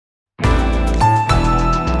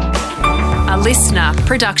listener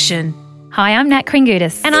production. Hi, I'm Nat and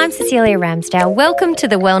Cecelia. And I'm Cecelia Ramsdale. Welcome to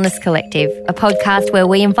the Wellness Collective, a podcast where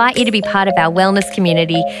we invite you to be part of our wellness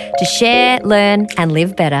community to share, learn and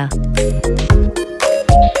live better.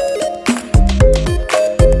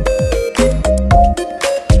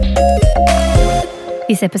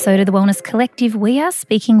 This episode of the Wellness Collective, we are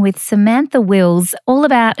speaking with Samantha Wills all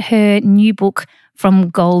about her new book,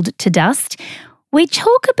 From Gold to Dust. We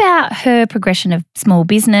talk about her progression of small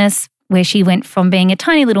business, where she went from being a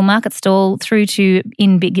tiny little market stall through to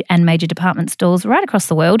in big and major department stores right across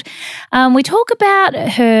the world. We talk about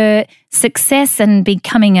her success and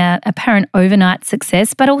becoming a apparent overnight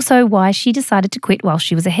success, but also why she decided to quit while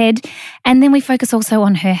she was ahead. And then we focus also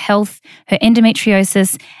on her health, her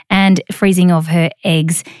endometriosis, and freezing of her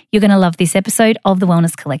eggs. You're going to love this episode of The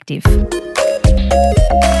Wellness Collective.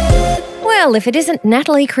 Well, if it isn't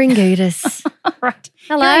Natalie Kringoudis. Right.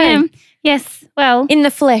 Hello. Yes, well. In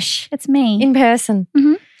the flesh. It's me. In person.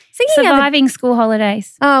 Mm-hmm. Surviving school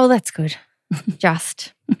holidays. Oh, that's good.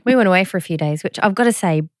 We went away for a few days, which I've got to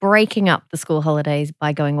say, breaking up the school holidays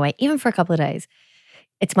by going away, even for a couple of days,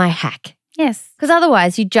 it's my hack. Yes. Because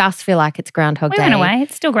otherwise you just feel like it's Groundhog Day. We went away.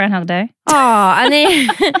 It's still Groundhog Day. Oh, and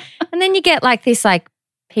then you get like this like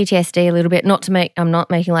PTSD a little bit. I'm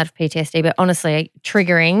not making light of PTSD, but honestly,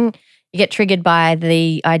 triggering. You get triggered by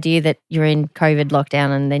the idea that you're in COVID lockdown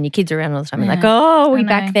and then your kids are around all the time. Yeah. And like, oh, we're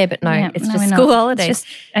back there. But no, it's just school holidays. It's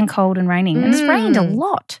just, and cold and raining. And it's rained a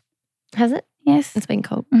lot. Has it? Yes. It's been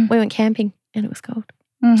cold. Mm. We went camping and it was cold.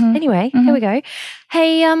 Mm-hmm. Anyway, Here we go.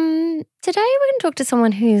 Hey, today we're going to talk to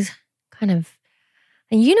someone who's kind of,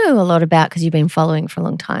 and you know a lot about because you've been following for a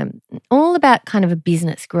long time, all about kind of a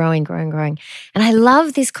business growing. And I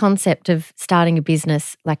love this concept of starting a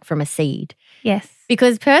business like from a seed. Yes.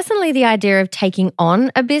 Because personally, the idea of taking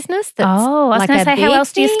on a business that's I was like going to say, how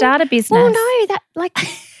else do you start a business? Well, no, that like,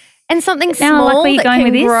 and something now, small like, that going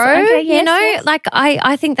can with grow, this? Okay, yes, you know? yes. Like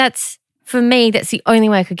I think that's, for me, that's the only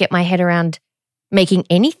way I could get my head around making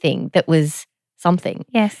anything that was something.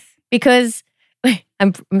 Yes. Because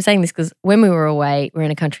I'm saying this because when we were away, we're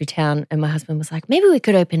in a country town and my husband was like, maybe we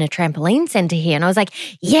could open a trampoline centre here. And I was like,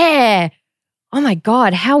 yeah. Oh my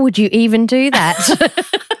God, how would you even do that?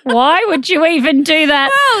 Why would you even do that?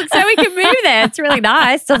 Well, so we can move there. It's really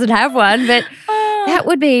nice. Doesn't have one, but that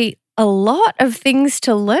would be a lot of things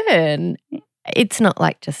to learn. It's not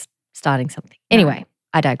like just starting something. Anyway,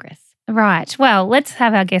 I digress. Right. Well, let's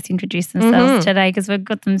have our guests introduce themselves today because we've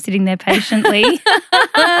got them sitting there patiently.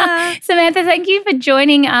 Samantha, thank you for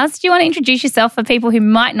joining us. Do you want to introduce yourself for people who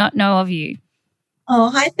might not know of you? Oh,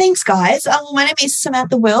 hi. Thanks, guys. My name is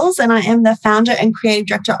Samantha Wills and I am the founder and creative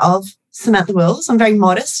director of Samantha Wills. I'm very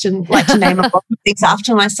modest and like to name a lot of things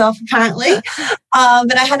after myself, apparently.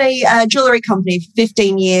 But I had a jewellery company for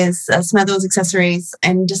 15 years, Samantha Wills Accessories,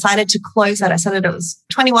 and decided to close that. I started at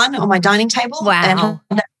 21 on my dining table. Wow. And had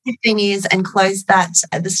that 15 years and closed that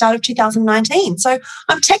at the start of 2019. So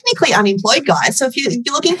I'm technically unemployed, guys. So if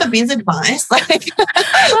you're looking for biz advice, like...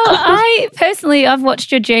 Well, I've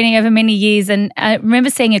watched your journey over many years and I remember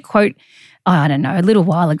seeing a quote, I don't know, a little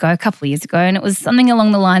while ago, a couple of years ago, and it was something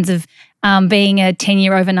along the lines of being a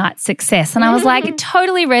 10-year overnight success. And I was like, it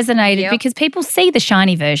totally resonated because people see the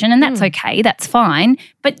shiny version and that's okay, that's fine.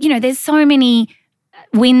 But, you know, there's so many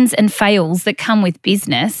wins and fails that come with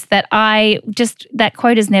business that that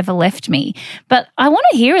quote has never left me. But I want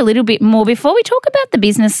to hear a little bit more before we talk about the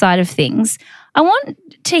business side of things. I want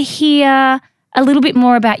to hear a little bit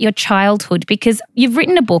more about your childhood because you've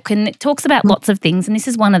written a book and it talks about lots of things and this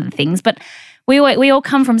is one of the things, but we all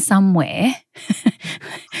come from somewhere.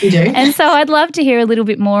 We do. And so I'd love to hear a little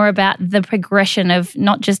bit more about the progression of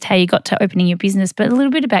not just how you got to opening your business, but a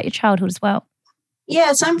little bit about your childhood as well.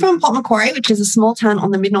 Yeah, so I'm from Port Macquarie, which is a small town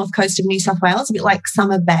on the mid-north coast of New South Wales, a bit like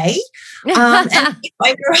Summer Bay. And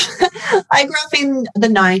I grew up in the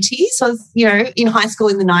 90s. So I was, in high school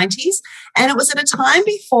in the 90s. And it was at a time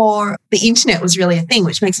before the internet was really a thing,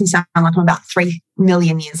 which makes me sound like I'm about 3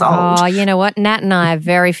 million years old. Oh, you know what? Nat and I are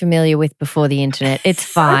very familiar with before the internet. It's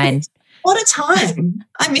fine. What a time.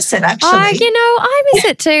 I miss it, actually. I miss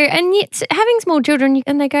it too. And yet having small children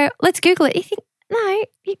and they go, let's Google it. You think, no,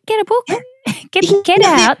 you get a book. Yeah. Get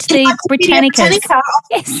out the Britannicas.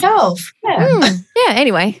 Yes. Yeah,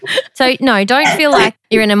 anyway. So, no, don't feel like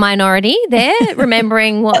you're in a minority there,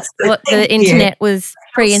 remembering what the internet was,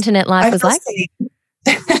 pre-internet life was like.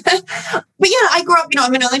 But yeah, I grew up,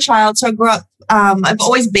 I'm an only child, so I grew up, I've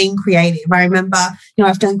always been creative. I remember, I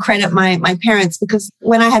have to credit my parents because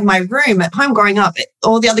when I had my room at home growing up,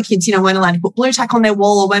 all the other kids, weren't allowed to put blue tack on their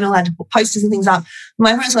wall or weren't allowed to put posters and things up.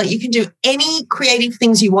 My parents were like, you can do any creative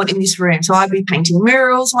things you want in this room. So I'd be painting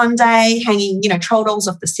murals one day, hanging, troll dolls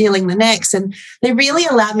off the ceiling the next. And they really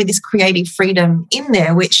allowed me this creative freedom in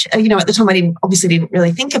there, which, at the time I obviously didn't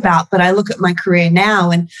really think about. But I look at my career now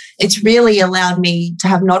and it's really allowed me to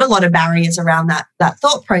have not a lot of barriers around that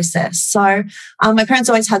thought process. So my parents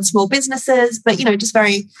always had small businesses, but, just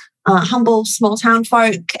very humble small town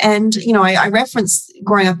folk. And, I reference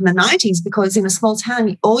growing up in the 90s because in a small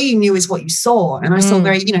town, all you knew is what you saw. And I saw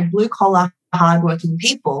very, blue collar, hardworking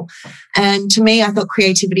people. And to me, I thought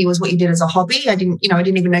creativity was what you did as a hobby. I didn't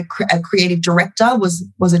even know a creative director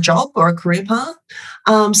was a job or a career path.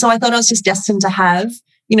 So I thought I was just destined to have,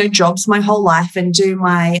 jobs my whole life and do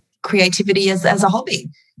my creativity as a hobby.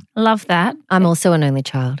 Love that. I'm also an only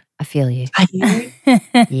child. I feel you. Are you?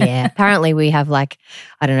 Yeah. Apparently we have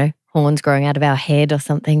horns growing out of our head or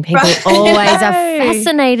something. People always are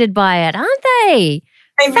fascinated by it, aren't they?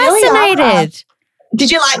 They really fascinated. Are.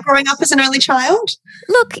 Did you like growing up as an only child?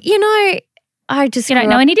 Look, I just You don't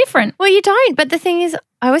know any different. Well, you don't. But the thing is,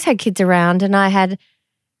 I always had kids around and I had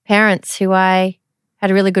parents who I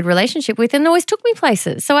had a really good relationship with and always took me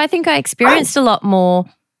places. So I think I experienced a lot more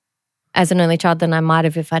as an only child than I might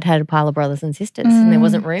have if I'd had a pile of brothers and sisters and there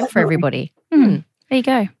wasn't room for everybody. There you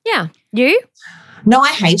go. Yeah. You? No, I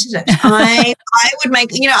hated it. I would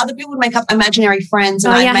make, other people would make up imaginary friends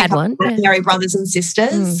and I'd make up imaginary brothers and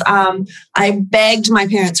sisters. I begged my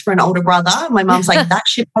parents for an older brother. My mum's like, that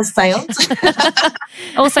ship has sailed.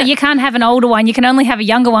 Also, you can't have an older one. You can only have a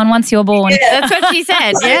younger one once you're born. Yeah. That's what she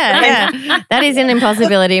said. Yeah. That is an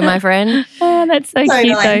impossibility, my friend. Oh, that's so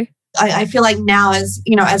cute though. I feel like now as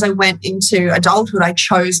I went into adulthood, I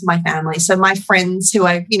chose my family. So my friends who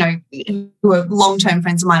are long-term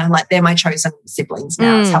friends of mine, I'm like, they're my chosen siblings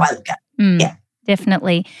now. That's how I look at it. Yeah.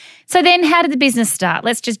 Definitely. So then how did the business start?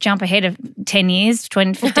 Let's just jump ahead of 10 years,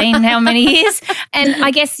 20, 15, how many years? And I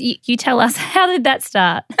guess you tell us, how did that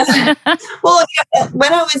start? Well,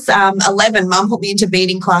 when I was 11, Mum put me into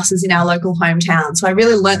beading classes in our local hometown. So I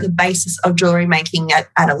really learnt the basis of jewellery making at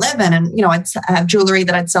 11. And, I'd have jewellery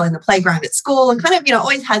that I'd sell in the playground at school and kind of,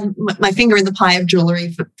 always had my finger in the pie of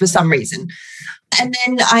jewellery for some reason. And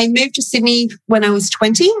then I moved to Sydney when I was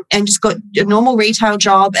 20 and just got a normal retail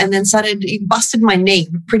job and then busted my knee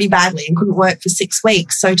pretty badly and couldn't work for 6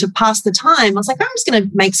 weeks. So to pass the time, I was like, I'm just going to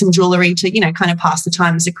make some jewellery to, kind of pass the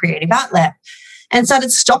time as a creative outlet. And started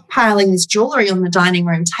stockpiling this jewellery on the dining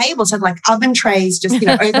room table. So I had like oven trays just,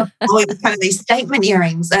 overflowing with kind of these statement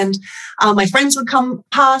earrings. And my friends would come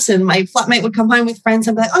past and my flatmate would come home with friends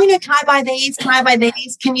and be like, oh, can I buy these? Can I buy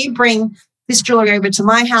these? Can you bring this jewellery over to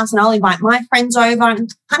my house and I'll invite my friends over? And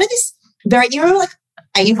kind of this very, like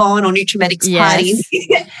Avon or Nutrimedics parties.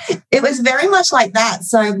 It was very much like that.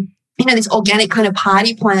 So, this organic kind of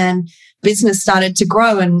party plan business started to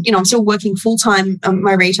grow. And, I'm still working full-time on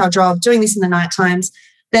my retail job, doing this in the night times.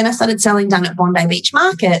 Then I started selling down at Bondi Beach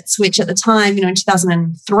Markets, which at the time, in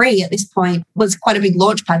 2003 at this point, was quite a big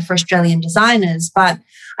launch pad for Australian designers. But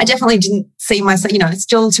I definitely didn't see myself,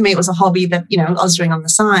 still to me it was a hobby that, I was doing on the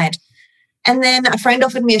side. And then a friend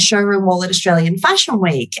offered me a showroom wall at Australian Fashion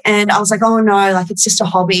Week. And I was like, oh no, it's just a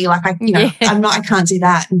hobby. I can't do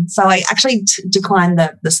that. And so I actually declined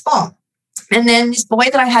the spot. And then this boy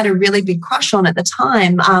that I had a really big crush on at the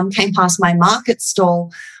time came past my market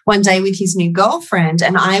stall one day with his new girlfriend.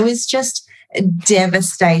 And I was just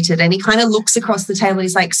devastated. And he kind of looks across the table.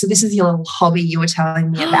 He's like, so this is your little hobby you were telling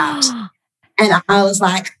me about. And I was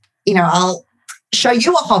like, I'll show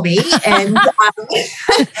you a hobby and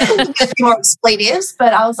a few more expletives,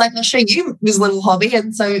 but I was like, I'll show you this little hobby.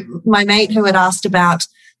 And so my mate who had asked about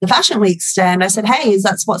the Fashion Week stand, I said, hey, is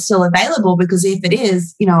that what's still available? Because if it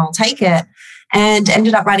is, I'll take it. And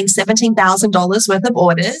ended up writing $17,000 worth of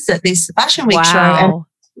orders at this Fashion Week show.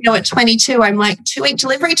 And, at 22, I'm like, 2-week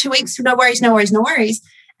delivery, 2 weeks, no worries.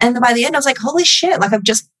 And then by the end, I was like, holy shit, I've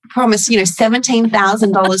just promised,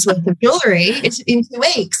 $17,000 worth of jewelry in 2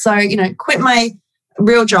 weeks. So, quit my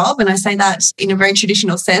real job. And I say that in a very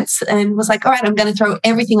traditional sense and was like, all right, I'm going to throw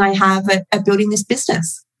everything I have at building this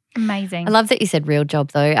business. Amazing. I love that you said real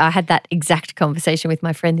job though. I had that exact conversation with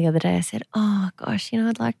my friend the other day. I said, oh gosh,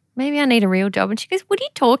 maybe I need a real job. And she goes, what are you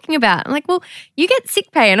talking about? I'm like, well, you get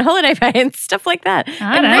sick pay and holiday pay and stuff like that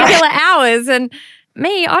and regular hours. And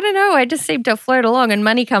me, I don't know. I just seem to float along and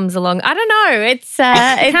money comes along. I don't know. It's you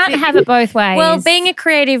can't have it both ways. Well, being a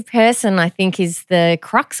creative person, I think, is the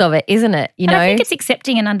crux of it, isn't it? You know, I think it's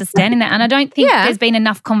accepting and understanding that. And I don't think there's been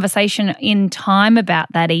enough conversation in time about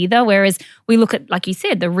that either. Whereas we look at, like you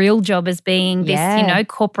said, the real job as being this,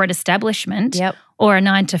 corporate establishment or a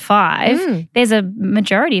 9 to 5. There's a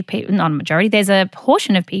majority of people, not a majority, there's a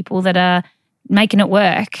portion of people that are making it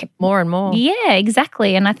work. More and more. Yeah,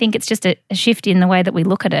 exactly. And I think it's just a shift in the way that we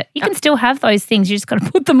look at it. You can still have those things. You just got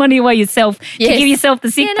to put the money away yourself to give yourself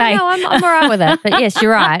the sick pay. No, I'm all right with that. But yes,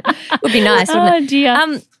 you're right. Would be nice, wouldn't it?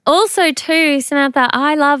 Dear. Also too, Samantha,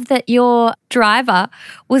 I love that your driver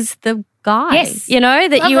was the guy. Yes. You know,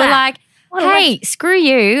 that you were like, hey, screw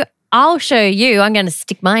you. I'll show you. I'm going to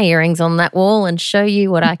stick my earrings on that wall and show you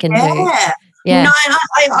what I can do. Yeah. No, and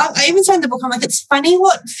I even say in the book, I'm like, it's funny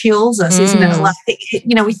what fuels us, isn't it? Like,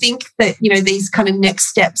 we think that, these kind of next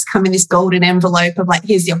steps come in this golden envelope of like,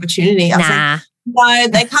 here's the opportunity. I was like, no,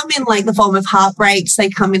 they come in like the form of heartbreaks. They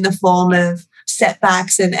come in the form of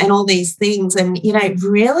setbacks and all these things. And,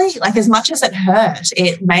 really, like, as much as it hurt,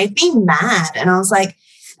 it made me mad. And I was like,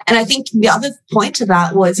 and I think the other point to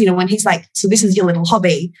that was, when he's like, so this is your little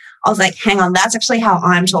hobby. I was like, hang on, that's actually how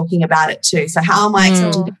I'm talking about it too. So how am I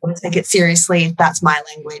expecting people to take it seriously if that's my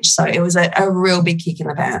language? So it was a real big kick in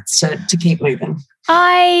the pants to keep moving.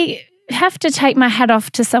 I have to take my hat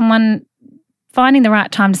off to someone finding the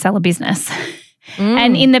right time to sell a business.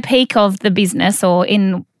 And in the peak of the business, or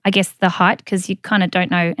in, I guess, the height, because you kind of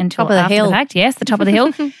don't know until after the fact. Yes, the top of the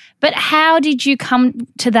hill. But how did you come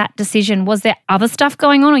to that decision? Was there other stuff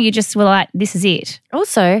going on, or you just were like, this is it?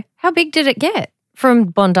 Also, how big did it get from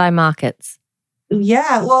Bondi Markets?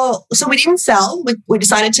 Yeah, well, so we didn't sell. We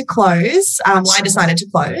decided to close. I decided to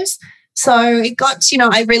close. So it got,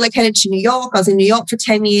 I relocated to New York. I was in New York for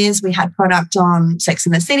 10 years. We had product on Sex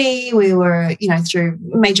and the City. We were, through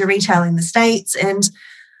major retail in the States. And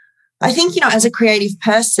I think, as a creative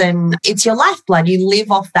person, it's your lifeblood. You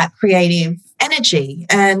live off that creative energy.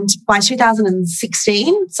 And by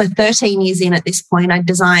 2016, so 13 years in at this point, I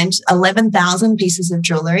designed 11,000 pieces of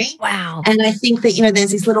jewelry. Wow. And I think that,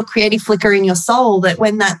 there's this little creative flicker in your soul that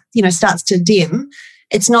when that, starts to dim,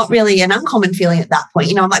 it's not really an uncommon feeling at that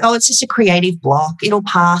point. I'm like, oh, it's just a creative block. It'll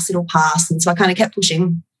pass. And so I kind of kept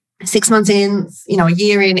pushing. 6 months in, a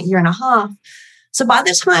year in, a year and a half. So by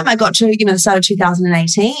the time I got to, the start of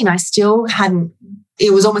 2018, I still hadn't,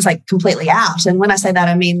 it was almost like completely out. And when I say that,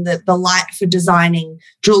 I mean that the light for designing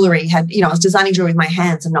jewelry had, I was designing jewelry with my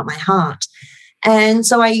hands and not my heart. And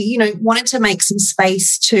so I, wanted to make some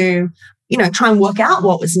space to, try and work out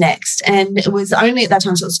what was next. And it was only at that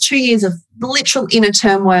time, so it was 2 years of literal inner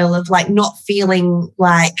turmoil of like not feeling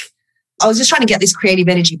like I was just trying to get this creative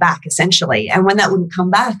energy back essentially. And when that wouldn't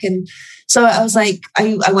come back, and so I was like,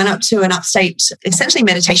 I went up to an upstate, essentially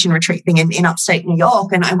meditation retreat thing in upstate New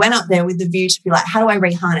York. And I went up there with the view to be like, how do I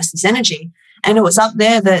reharness this energy? And it was up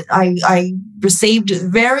there that I received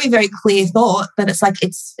very, very clear thought that it's like,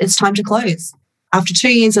 it's time to close. After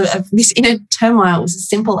 2 years of this inner turmoil, it was as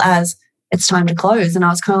simple as it's time to close. And I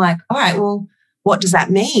was kind of like, all right, well, what does that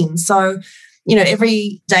mean? So,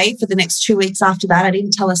 every day for the next 2 weeks after that, I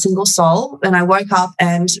didn't tell a single soul. And I woke up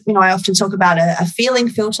and, I often talk about a feeling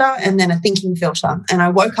filter and then a thinking filter. And I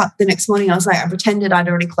woke up the next morning, I was like, I pretended I'd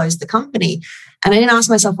already closed the company. And I didn't ask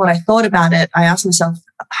myself what I thought about it. I asked myself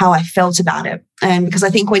how I felt about it. And because I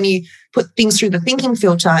think when you put things through the thinking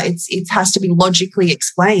filter, it has to be logically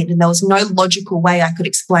explained. And there was no logical way I could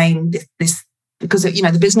explain this because,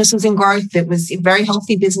 the business was in growth. It was a very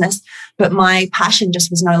healthy business, but my passion just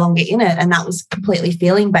was no longer in it. And that was completely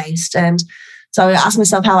feeling based. And so I asked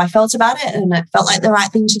myself how I felt about it, and it felt like the right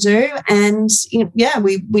thing to do. And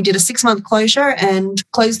we did a 6-month closure and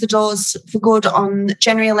closed the doors for good on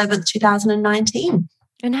January 11th, 2019.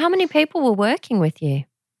 And how many people were working with you?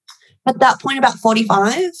 At that point, about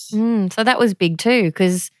 45. So that was big too,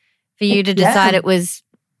 because for you to decide that was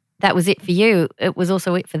it for you, it was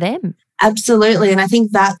also it for them. Absolutely. And I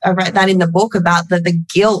think that I wrote that in the book about the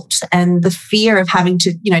guilt and the fear of having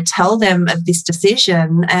to, tell them of this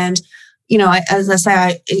decision. And, as I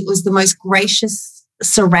say, it was the most gracious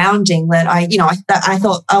surrounding that I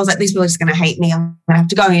thought, I was like, these people are just going to hate me. I'm going to have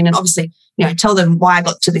to go in and obviously, tell them why I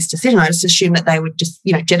got to this decision. I just assumed that they would just,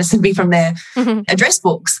 jettison me from their address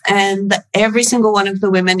books. And every single one of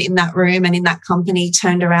the women in that room and in that company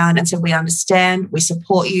turned around and said, we understand, we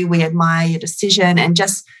support you, we admire your decision. And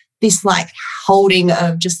just this like holding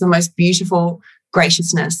of just the most beautiful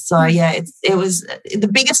graciousness. So it was the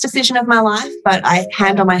biggest decision of my life, but I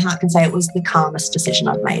hand on my heart can say it was the calmest decision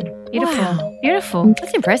I've made. Beautiful. Wow. Beautiful.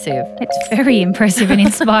 That's impressive. It's very impressive and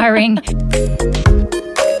inspiring.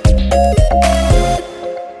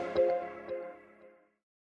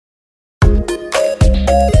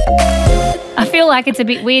 feel like it's a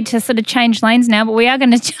bit weird to sort of change lanes now, but we are going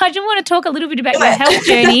to, I just want to talk a little bit about your health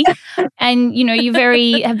journey. And, you know, you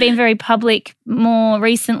have been very public more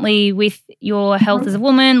recently with your health as a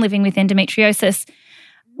woman, living with endometriosis.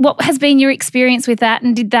 What has been your experience with that,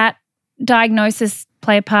 and did that diagnosis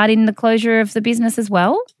play a part in the closure of the business as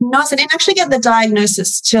well? No, so I didn't actually get the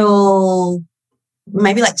diagnosis till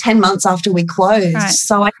maybe like 10 months after we closed. Right.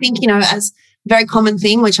 So I think, you know, as a very common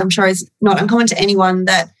thing, which I'm sure is not uncommon to anyone,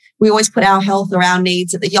 that we always put our health or our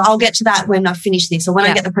needs at I'll get to that when I finish this, or when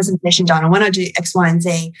I get the presentation done, or when I do X, Y, and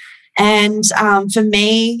Z. And for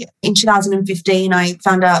me, in 2015, I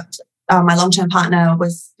found out my long-term partner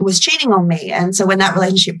was cheating on me. And so when that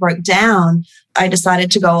relationship broke down, I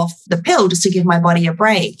decided to go off the pill just to give my body a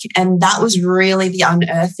break. And that was really the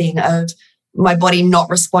unearthing of my body not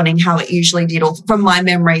responding how it usually did, or from my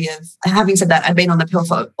memory of, having said that, I'd been on the pill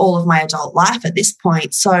for all of my adult life at this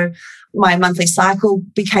point. So my monthly cycle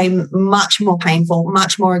became much more painful,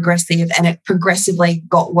 much more aggressive, and it progressively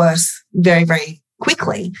got worse very, very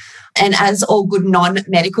quickly. And as all good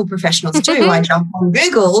non-medical professionals do, I jump on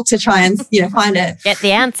Google to try and, you know, find it. Get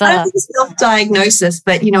the answer. I don't think it's a self-diagnosis,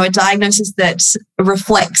 but, you know, a diagnosis that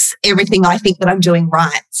reflects everything I think that I'm doing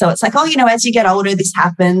right. So it's like, oh, you know, as you get older, this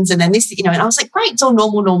happens. And then this, you know, and I was like, great, it's all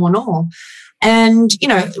normal. And, you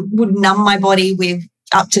know, would numb my body with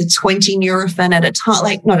up to 20 Nurofen at a time,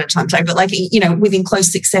 like not at a time, sorry, but like, you know, within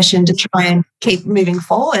close succession to try and keep moving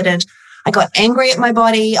forward. And I got angry at my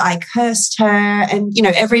body. I cursed her. And, you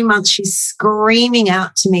know, every month she's screaming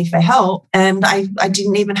out to me for help. And I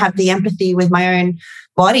didn't even have the empathy with my own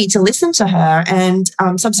body to listen to her. And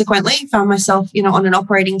subsequently found myself, you know, on an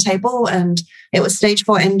operating table, and it was stage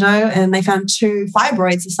 4 endo, and they found 2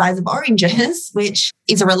 fibroids the size of oranges, which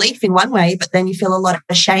is a relief in one way, but then you feel a lot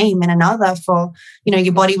of shame in another for, you know,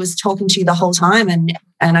 your body was talking to you the whole time. And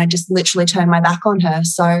I just literally turned my back on her.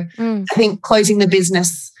 So I think closing the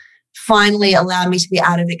business finally allowed me to be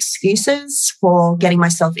out of excuses for getting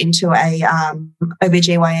myself into a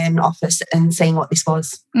OBGYN office and seeing what this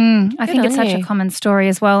was. I think it's such a common story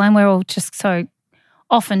as well. And we're all just so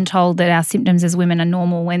often told that our symptoms as women are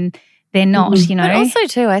normal when they're not, you know. But also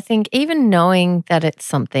too, I think even knowing that it's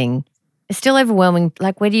something is still overwhelming.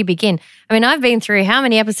 Like, where do you begin? I mean, I've been through how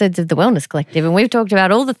many episodes of The Wellness Collective, and we've talked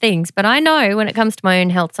about all the things, but I know when it comes to my own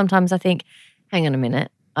health, sometimes I think, hang on a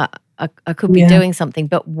minute, I could be doing something,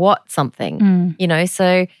 but what something, you know?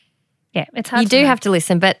 So yeah, it's hard. You do have to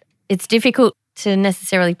listen, but it's difficult to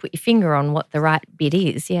necessarily put your finger on what the right bit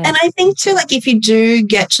is. Yeah. And I think too, like if you do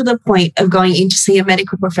get to the point of going in to see a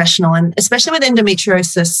medical professional, and especially with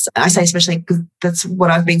endometriosis, I say especially because that's what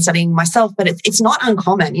I've been studying myself, but it's not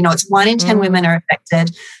uncommon. You know, it's 1 in 10 women are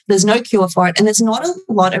affected. There's no cure for it. And there's not a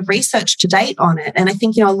lot of research to date on it. And I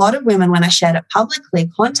think, you know, a lot of women, when I shared it publicly,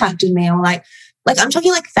 contacted me and were like I'm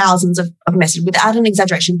talking like thousands of messages, without an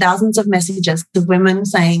exaggeration, thousands of messages of women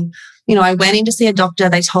saying, you know, I went in to see a doctor.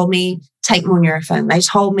 They told me, take more Nurofen. They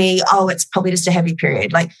told me, oh, it's probably just a heavy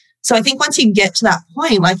period. Like, so I think once you get to that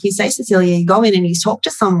point, like you say, Cecelia, you go in and you talk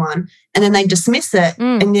to someone and then they dismiss it.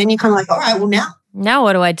 And then you're kind of like, all right, well, now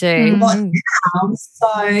what do I do? What now?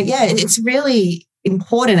 So yeah, it's really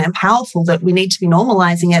important and powerful that we need to be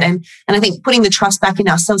normalizing it. And I think putting the trust back in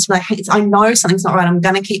ourselves, like, hey, I know something's not right. I'm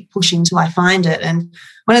going to keep pushing till I find it. And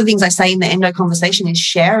one of the things I say in the endo conversation is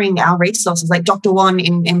sharing our resources. Like Dr. Wan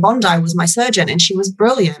in Bondi was my surgeon and she was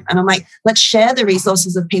brilliant. And I'm like, let's share the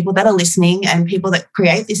resources of people that are listening and people that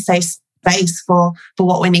create this safe space for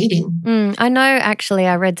what we're needing. I know, actually,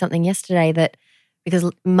 I read something yesterday that because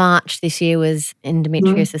March this year was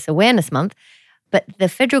Endometriosis Awareness Month, but the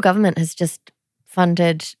federal government has just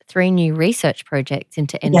funded 3 new research projects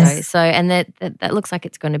into endo. Yes. So, and that looks like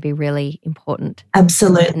it's going to be really important.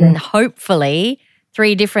 Absolutely. And hopefully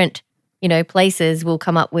 3 different, you know, places will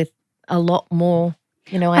come up with a lot more,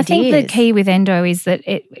 you know, ideas. I think the key with endo is that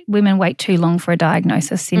women wait too long for a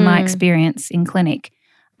diagnosis, in my experience in clinic.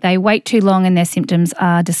 They wait too long and their symptoms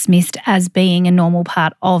are dismissed as being a normal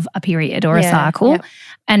part of a period or a cycle. Yep.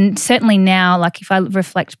 And certainly now, like if I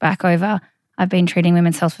reflect back over, I've been treating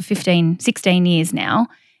women's health for 16 years now.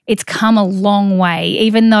 It's come a long way,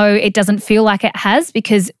 even though it doesn't feel like it has,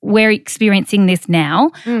 because we're experiencing this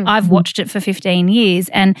now. I've watched it for 15 years,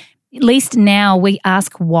 and at least now we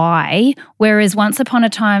ask why, whereas once upon a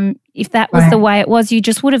time, if that was the way it was, you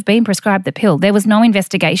just would have been prescribed the pill. There was no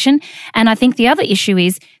investigation. And I think the other issue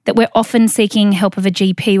is that we're often seeking help of a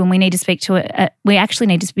GP when we need to speak to we actually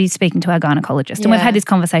need to be speaking to our gynecologist. And we've had this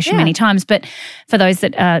conversation many times. But for those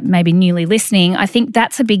that are maybe newly listening, I think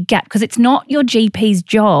that's a big gap because it's not your GP's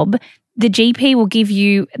job the GP will give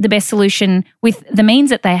you the best solution with the means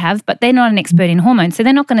that they have, but they're not an expert in hormones. So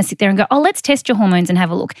they're not going to sit there and go, oh, let's test your hormones and have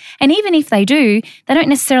a look. And even if they do, they don't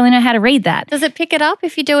necessarily know how to read that. Does it pick it up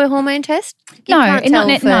if you do a hormone test? No,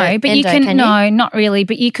 not really.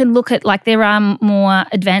 But you can look at, like, there are more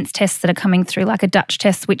advanced tests that are coming through, like a Dutch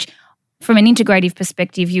test, which from an integrative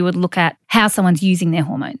perspective, you would look at how someone's using their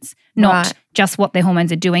hormones, not just what their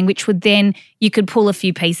hormones are doing, which would then, you could pull a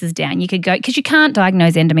few pieces down. You could go, because you can't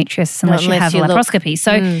diagnose endometriosis unless you have a laparoscopy.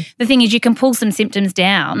 So the thing is, you can pull some symptoms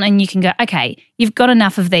down and you can go, okay, you've got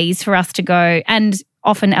enough of these for us to go, and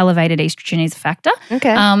often elevated estrogen is a factor.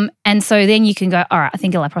 Okay. And so then you can go, all right, I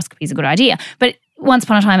think a laparoscopy is a good idea. But once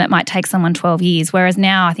upon a time, it might take someone 12 years, whereas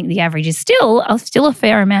now I think the average is still a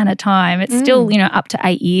fair amount of time. It's still, up to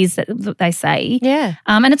 8 years that they say. Yeah.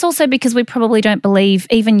 And it's also because we probably don't believe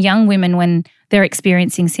even young women when they're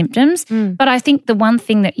experiencing symptoms. But I think the one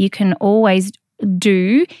thing that you can always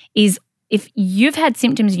do is, if you've had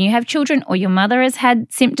symptoms and you have children, or your mother has had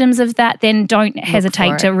symptoms of that, then don't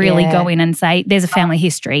hesitate to really go in and say, there's a family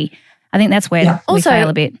history. I think that's where we fail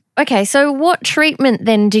a bit. Okay, so what treatment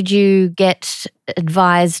then did you get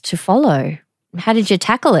advised to follow? How did you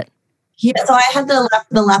tackle it? Yeah, so I had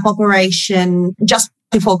the lap operation just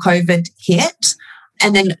before COVID hit.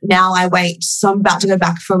 And then now I wait. So I'm about to go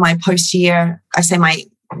back for my post-year. I say my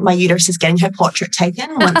uterus is getting her portrait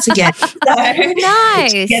taken once again. So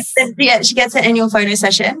nice. She gets an annual photo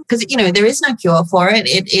session because, there is no cure for it.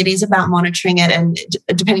 It is about monitoring it, and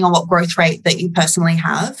depending on what growth rate that you personally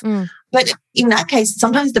have. But in that case,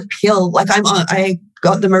 sometimes the pill, like I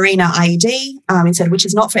got the Mirena IUD instead, which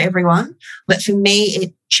is not for everyone. But for me,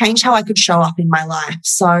 it changed how I could show up in my life.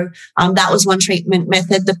 So that was one treatment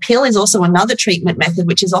method. The pill is also another treatment method,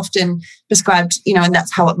 which is often prescribed, and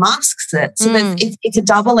that's how it masks it. So it's a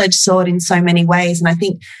double-edged sword in so many ways. And I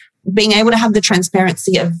think being able to have the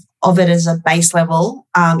transparency of it as a base level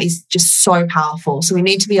is just so powerful. So we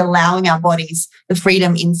need to be allowing our bodies the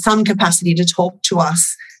freedom in some capacity to talk to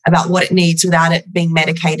us about what it needs without it being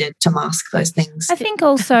medicated to mask those things. I think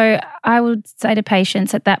also I would say to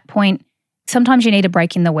patients at that point, sometimes you need a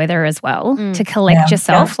break in the weather as well to collect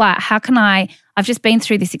yourself. Like, how can I've just been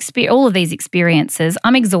through this all of these experiences.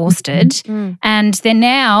 I'm exhausted. And then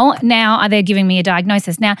now they're giving me a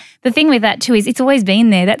diagnosis. Now, the thing with that too is it's always been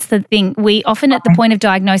there. That's the thing. We often at the point of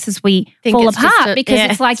diagnosis, we fall apart because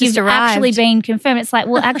it's like you've actually been confirmed. It's like,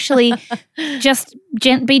 well, actually just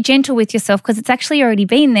be gentle with yourself because it's actually already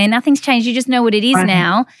been there. Nothing's changed. You just know what it is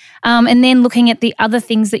now. And then looking at the other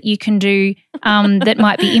things that you can do that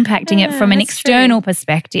might be impacting it from an external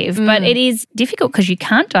perspective. But it is difficult because you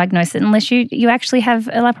can't diagnose it unless you actually have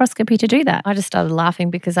a laparoscopy to do that. I just started laughing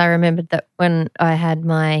because I remembered that when I had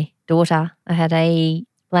my daughter, I had a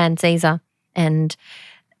planned Caesar, and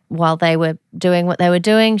while they were doing what they were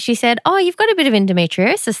doing, she said, oh, you've got a bit of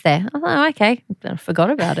endometriosis there. I thought, oh, okay. I forgot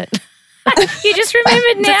about it. You just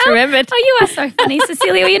remembered now? Just remembered. Oh, you are so funny,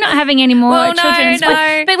 Cecelia. You're not having any more children.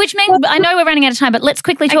 No. But which means, I know we're running out of time, but let's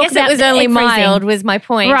quickly talk about it was only mild was my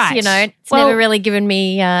point. Right. It's never really given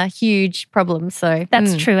me huge problems. So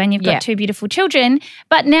that's true. And you've got two beautiful children.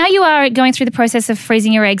 But now you are going through the process of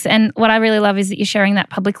freezing your eggs. And what I really love is that you're sharing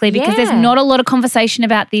that publicly because there's not a lot of conversation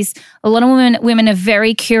about this. A lot of women are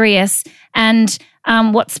very curious, and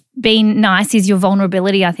what's been nice is your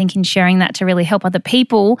vulnerability, I think, in sharing that to really help other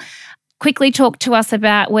people. Quickly talk to us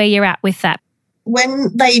about where you're at with that.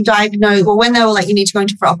 When they diagnosed, or when they were like, you need to go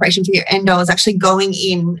into for operation for your endo, I was actually going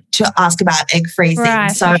in to ask about egg freezing.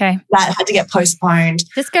 Right, so that had to get postponed.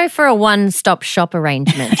 Just go for a one-stop shop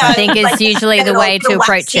arrangement, I think is usually the way to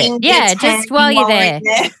approach it. Yeah, just while you're there.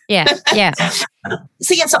 Yeah.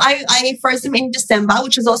 So I froze them in December,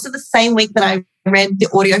 which was also the same week that I read the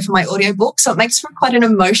audio for my audiobook. So it makes for quite an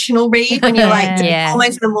emotional read when you're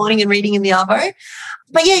almost in the morning and reading in the arvo.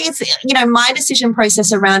 But it's, my decision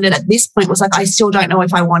process around it at this point was like, I still don't know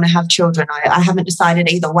if I want to have children. I haven't decided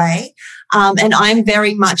either way. And I'm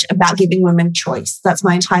very much about giving women choice. That's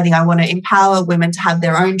my entire thing. I want to empower women to have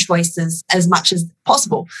their own choices as much as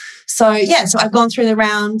possible. So I've gone through the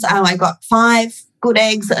rounds. I got 5 good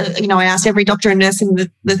eggs. I asked every doctor and nurse, and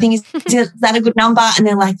the thing is that a good number? And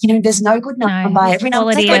they're like, there's no good number. Every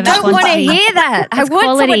number. I don't want to hear that. I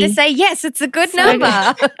want someone to say, yes, it's a good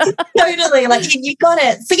number. Totally. Like, you got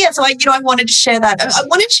it. So I wanted to share that. I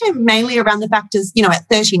wanted to share mainly around the factors, at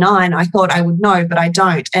 39, I thought I would know, but I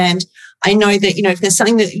don't. And I know that, if there's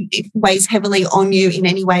something that weighs heavily on you in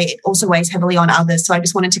any way, it also weighs heavily on others. So I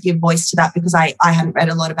just wanted to give voice to that because I hadn't read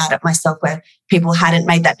a lot about it myself where people hadn't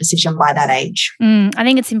made that decision by that age. I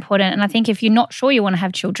think it's important. And I think if you're not sure you want to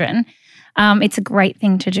have children, It's a great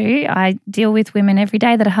thing to do. I deal with women every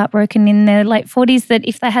day that are heartbroken in their late 40s that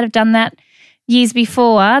if they had have done that years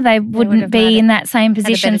before, they wouldn't be in that same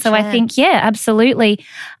position. So I think, absolutely.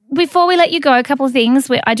 Before we let you go, a couple of things.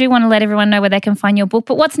 I do want to let everyone know where they can find your book,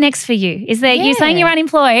 but what's next for you? Is there you're saying you're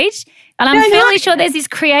unemployed? And I'm fairly sure there's this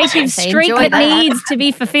creative streak that needs to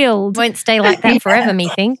be fulfilled. Won't stay like that forever,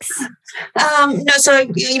 methinks. No, so,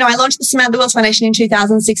 I launched the Samantha Wills Foundation in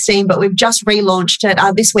 2016, but we've just relaunched it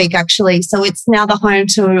this week, actually. So it's now the home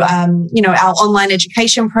to, our online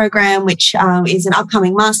education program, which is an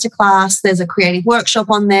upcoming masterclass. There's a creative workshop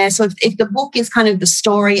on there. So if the book is kind of the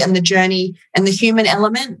story and the journey and the human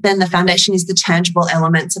element, then the foundation is the tangible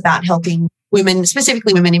elements about helping women,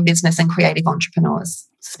 specifically women in business and creative entrepreneurs.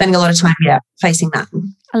 Spending a lot of time facing that.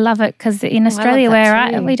 I love it because in Australia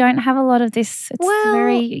we don't have a lot of this.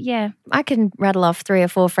 It's I can rattle off 3 or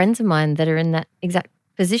 4 friends of mine that are in that exact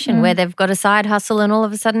position where they've got a side hustle and all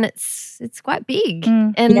of a sudden it's quite big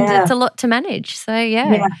and it's a lot to manage. So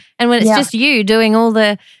and when it's just you doing all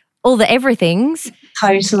the everythings,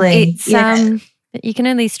 totally, it's you can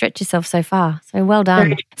only stretch yourself so far. So well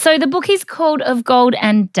done. So the book is called Of Gold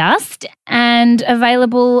and Dust and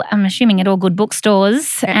available, I'm assuming, at all good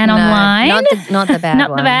bookstores and online. Not the bad ones.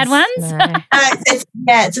 Not the bad ones. No.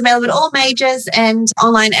 It's available at all majors and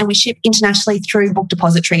online, and we ship internationally through Book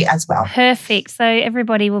Depository as well. Perfect. So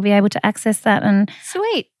everybody will be able to access that. And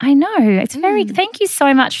sweet. I know. It's thank you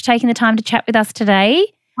so much for taking the time to chat with us today.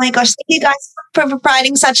 Oh my gosh, thank you guys for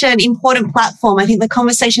providing such an important platform. I think the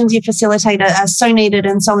conversations you facilitate are so needed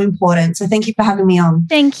and so important. So thank you for having me on.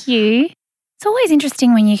 Thank you. It's always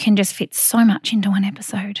interesting when you can just fit so much into one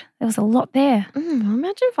episode. There was a lot there.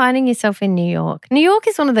 Imagine finding yourself in New York. New York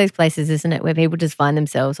is one of those places, isn't it, where people just find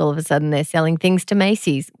themselves all of a sudden they're selling things to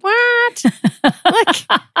Macy's. What?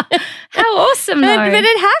 How awesome, though. But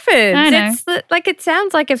it happens. I know. It's it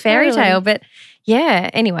sounds like a fairy tale, but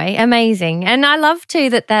anyway, amazing. And I love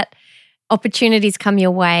too that opportunities come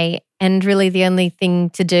your way and really the only thing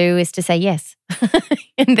to do is to say yes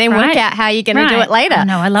and then work out how you're going to do it later.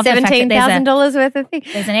 No, I love $17,000 worth of things.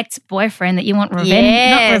 There's an ex-boyfriend that you want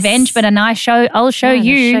revenge, not revenge, but I'll show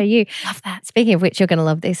you. Love that. Speaking of which, you're going to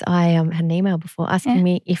love this. I had an email before asking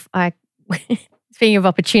me if I, speaking of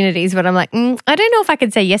opportunities, but I'm like, I don't know if I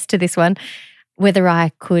could say yes to this one, whether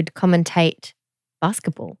I could commentate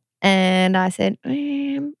basketball. And I said,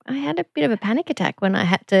 I had a bit of a panic attack when I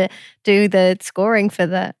had to do the scoring for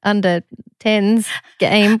the under 10s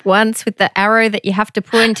game once with the arrow that you have to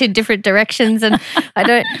point in different directions and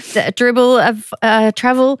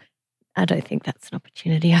travel. I don't think that's an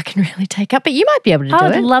opportunity I can really take up, but you might be able to do it. I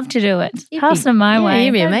would love to do it. Pass them my way.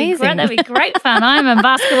 You'd be amazing. That'd be great fun. I'm a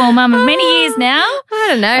basketball mum of many years now. I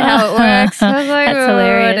don't know how it works. I was like, that's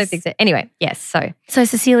hilarious. I don't think so. Anyway, yes. So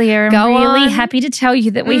Cecelia, I'm really happy to tell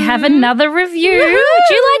you that we have another review. Woo-hoo! Would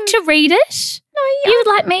you like to read it? No, you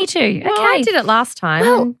would like me to. Okay. Well, I did it last time.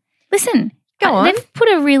 Well, listen. Go on. They've put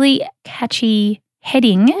a really catchy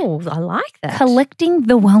heading. Oh, I like that. Collecting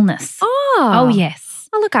the wellness. Oh, yes.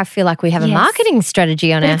 Oh, look, I feel like we have a marketing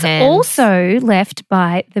strategy on our hands. It's also left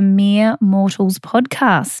by the Mere Mortals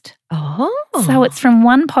podcast. Oh. So it's from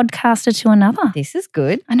one podcaster to another. This is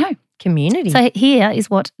good. I know. Community. So here is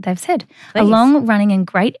what they've said. Please. A long-running and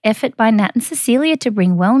great effort by Nat and Cecelia to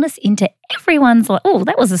bring wellness into everyone's life. Oh,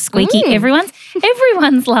 that was a squeaky.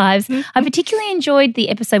 Everyone's lives. I particularly enjoyed the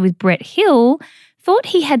episode with Brett Hill. Thought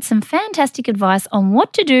he had some fantastic advice on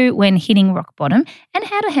what to do when hitting rock bottom and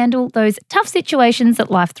how to handle those tough situations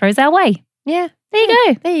that life throws our way. Yeah. There you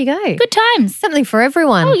go. There you go. Good times. Something for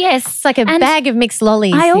everyone. Oh, yes. It's like a bag of mixed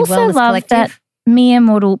lollies. I also love Collective. that Mere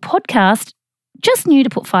Mortal podcast just knew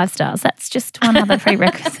to put 5 stars. That's just one other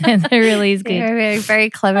prerequisite. It really is good. Very, very, very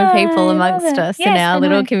clever people amongst us in our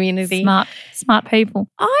little community. Smart people.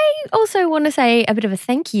 I also want to say a bit of a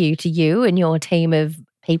thank you to you and your team of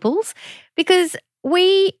peoples because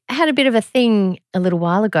we had a bit of a thing a little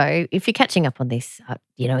while ago. If you're catching up on this,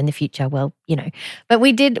 in the future, but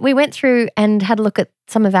we went through and had a look at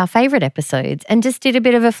some of our favourite episodes and just did a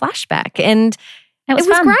bit of a flashback and it was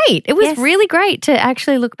great. It was really great to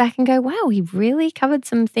actually look back and go, wow, we really covered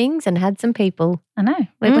some things and had some people. I know.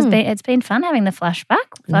 It's been fun having the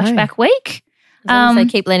flashback week. As long as they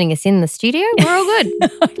keep letting us in the studio, we're all good.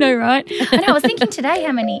 I know, right? I know. I was thinking today,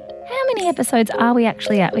 how many episodes are we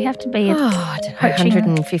actually at? We have to be at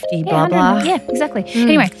 150, blah, blah. Yeah, exactly.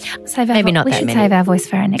 Anyway, we should save our voice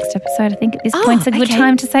for our next episode. I think at this point it's a good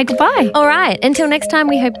time to say goodbye. All right. Until next time,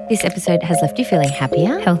 we hope this episode has left you feeling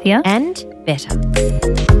happier, healthier, and better.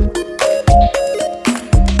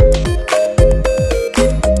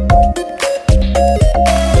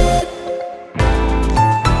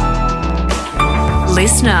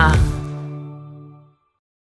 Listener.